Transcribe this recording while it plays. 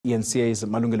ENCA's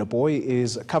Malungelo Boy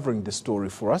is covering this story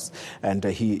for us, and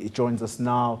he joins us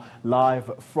now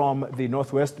live from the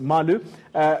Northwest. Malu,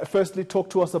 firstly,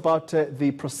 talk to us about the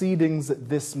proceedings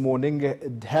this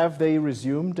morning. Have they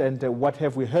resumed, and what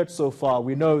have we heard so far?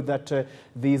 We know that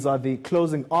these are the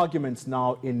closing arguments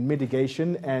now in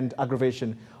mitigation and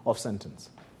aggravation of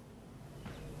sentence.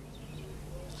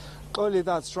 Coligny,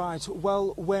 that's right.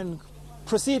 Well, when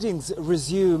proceedings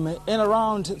resume in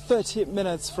around 30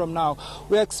 minutes from now,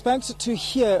 we expect to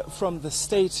hear from the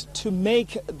state to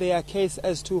make their case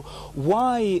as to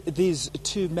why these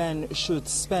two men should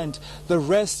spend the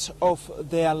rest of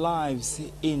their lives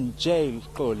in jail.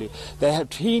 Coligny, they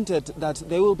have hinted that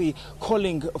they will be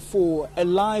calling for a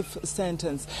life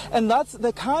sentence, and that's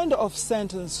the kind of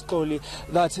sentence, Coligny,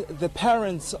 that the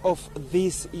parents of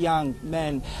these young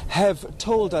men have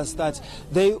told us that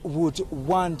they would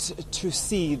want to see.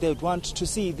 They'd want to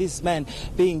see these men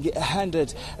being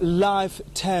handed life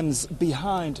terms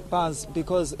behind bars,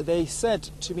 because they said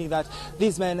to me that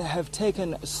these men have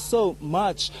taken so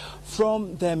much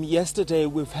from them. Yesterday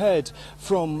we've heard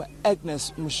from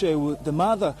Agnes Moshoeu, the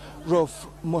mother of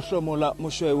Mohlomola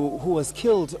Moshoeu, who was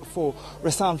killed for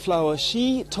Sunflower.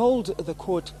 She told the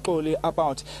court, Coligny,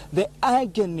 about the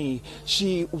agony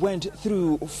she went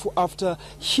through after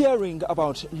hearing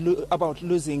about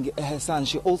losing her son.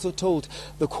 She also told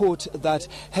the court that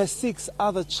her 6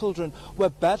 other children were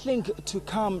battling to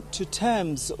come to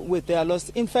terms with their loss.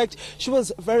 In fact, she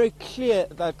was very clear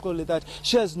that, Coligny, that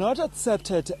she has not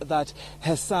accepted that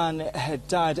her son had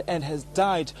died and has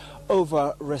died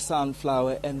over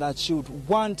Sunflower, and that she would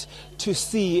want to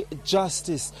see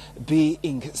justice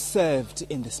being served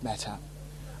in this matter.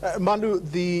 Manu,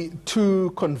 the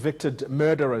 2 convicted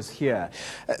murderers here,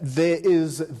 there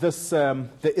is this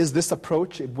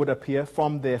approach, it would appear,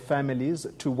 from their families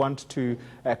to want to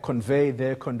convey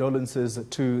their condolences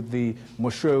to the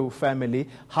Moshoeu family.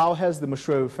 How has the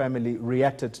Moshoeu family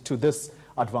reacted to this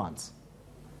advance?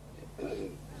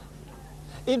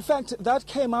 In fact, that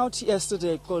came out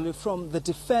yesterday, Coligny, from the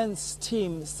defense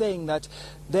team, saying that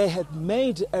they had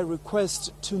made a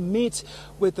request to meet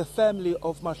with the family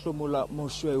of Mahlomola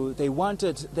Moshoeu. They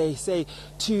wanted, they say,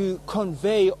 to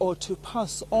convey or to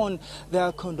pass on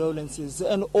their condolences,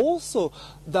 and also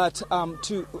that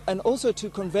to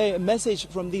convey a message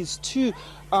from these 2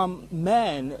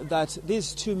 men, that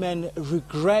these 2 men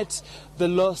regret the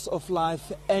loss of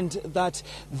life, and that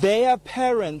their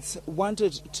parents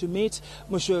wanted to meet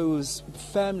Moshoeu's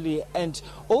family, and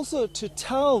also to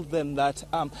tell them that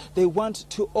they want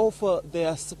to offer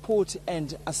their support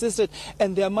and assistance,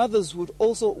 and their mothers would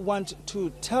also want to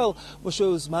tell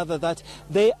Moshoeu's mother that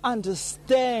they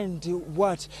understand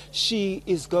what she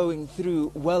is going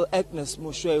through. Well, Agnes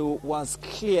Moshoeu was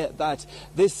clear that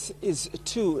this is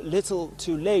too little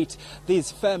too late.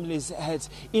 These families had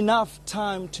enough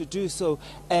time to do so,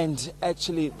 and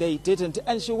actually they didn't.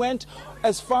 And she went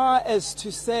as far as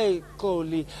to say,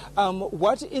 Coligny,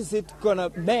 what is it gonna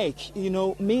make,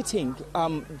 meeting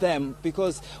them,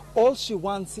 because all she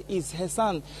wants is her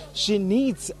son. She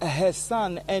needs her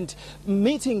son, and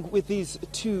meeting with these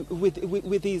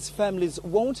with these families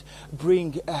won't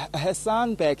bring her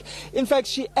son back. In fact,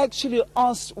 she actually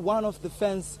asked one of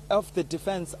the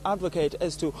defense advocate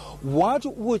as to what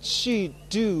would she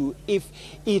do if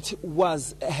it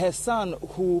was her son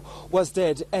who was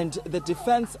dead, and the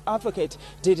defense advocate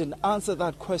didn't answer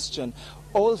that question.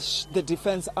 All the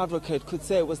defense advocate could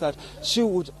say was that she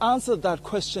would answer that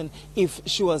question if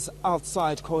she was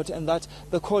outside court, and that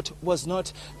the court was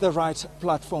not the right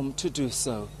platform to do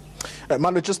so.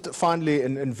 Manu, just finally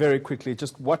and very quickly,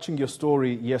 just watching your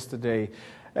story yesterday,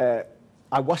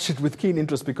 I watched it with keen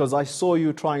interest because I saw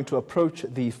you trying to approach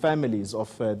the families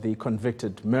of the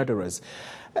convicted murderers.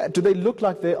 Do they look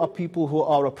like they are people who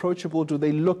are approachable? Do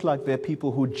they look like they're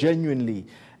people who genuinely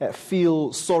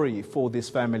feel sorry for these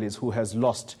families who has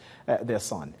lost their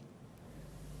son?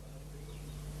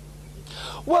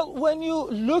 Well, when you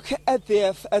look at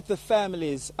the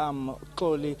families,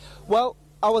 Coligny, well,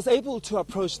 I was able to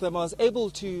approach them. I was able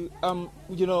to,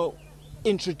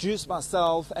 introduce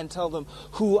myself and tell them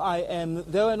who I am.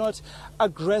 They were not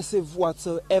aggressive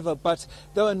whatsoever, but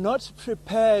they were not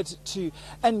prepared to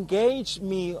engage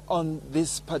me on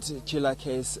this particular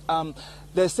case.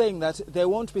 They're saying that they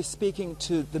won't be speaking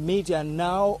to the media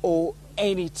now or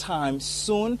anytime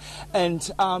soon, and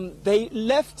they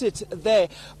left it there.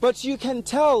 But you can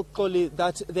tell, Coligny,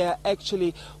 that they're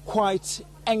actually quite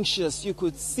anxious. You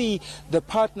could see the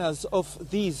partners of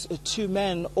these two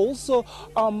men also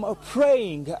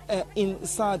praying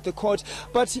inside the court.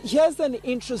 But here's an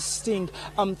interesting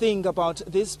thing about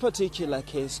this particular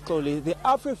case, Chloe. The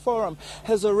AfriForum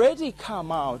has already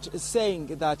come out saying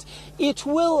that it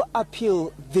will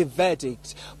appeal the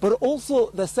verdict, but also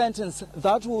the sentence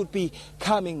that would be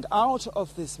coming out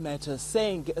of this matter,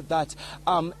 saying that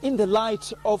in the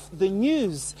light of the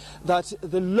news that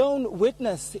the lone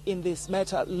witness in this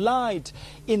matter lied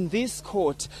in this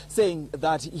court, saying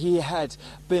that he had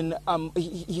been,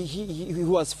 he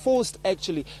was forced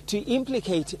actually to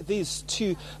implicate these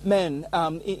two men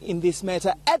in this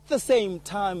matter. At the same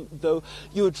time, though,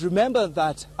 you would remember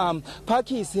that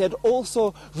Pakis had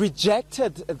also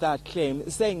rejected that claim,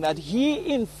 saying that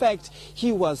in fact,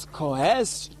 he was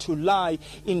coerced to lie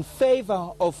in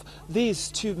favor of these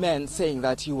two men, saying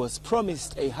that he was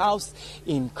promised a house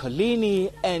in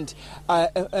Coligny and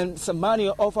some money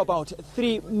of about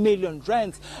 3 million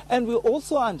rands. And we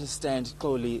also understand,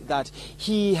 Chloe, that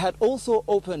he had also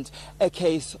opened a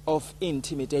case of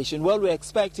intimidation. Well, we're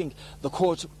expecting the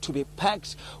court to be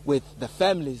packed with the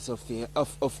families of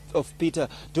Peter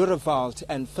Durewald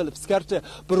and Philip Skerte,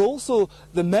 but also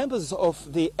the members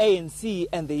of the ANC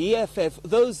and the EFF.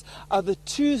 Those are the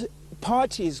two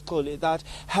parties, Chloe, that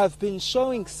have been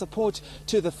showing support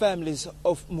to the families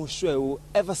of Moshoeu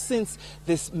ever since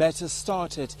this matter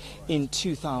started in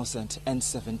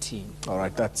 2017. All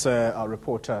right, that's our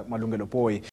reporter Malungelo Boy.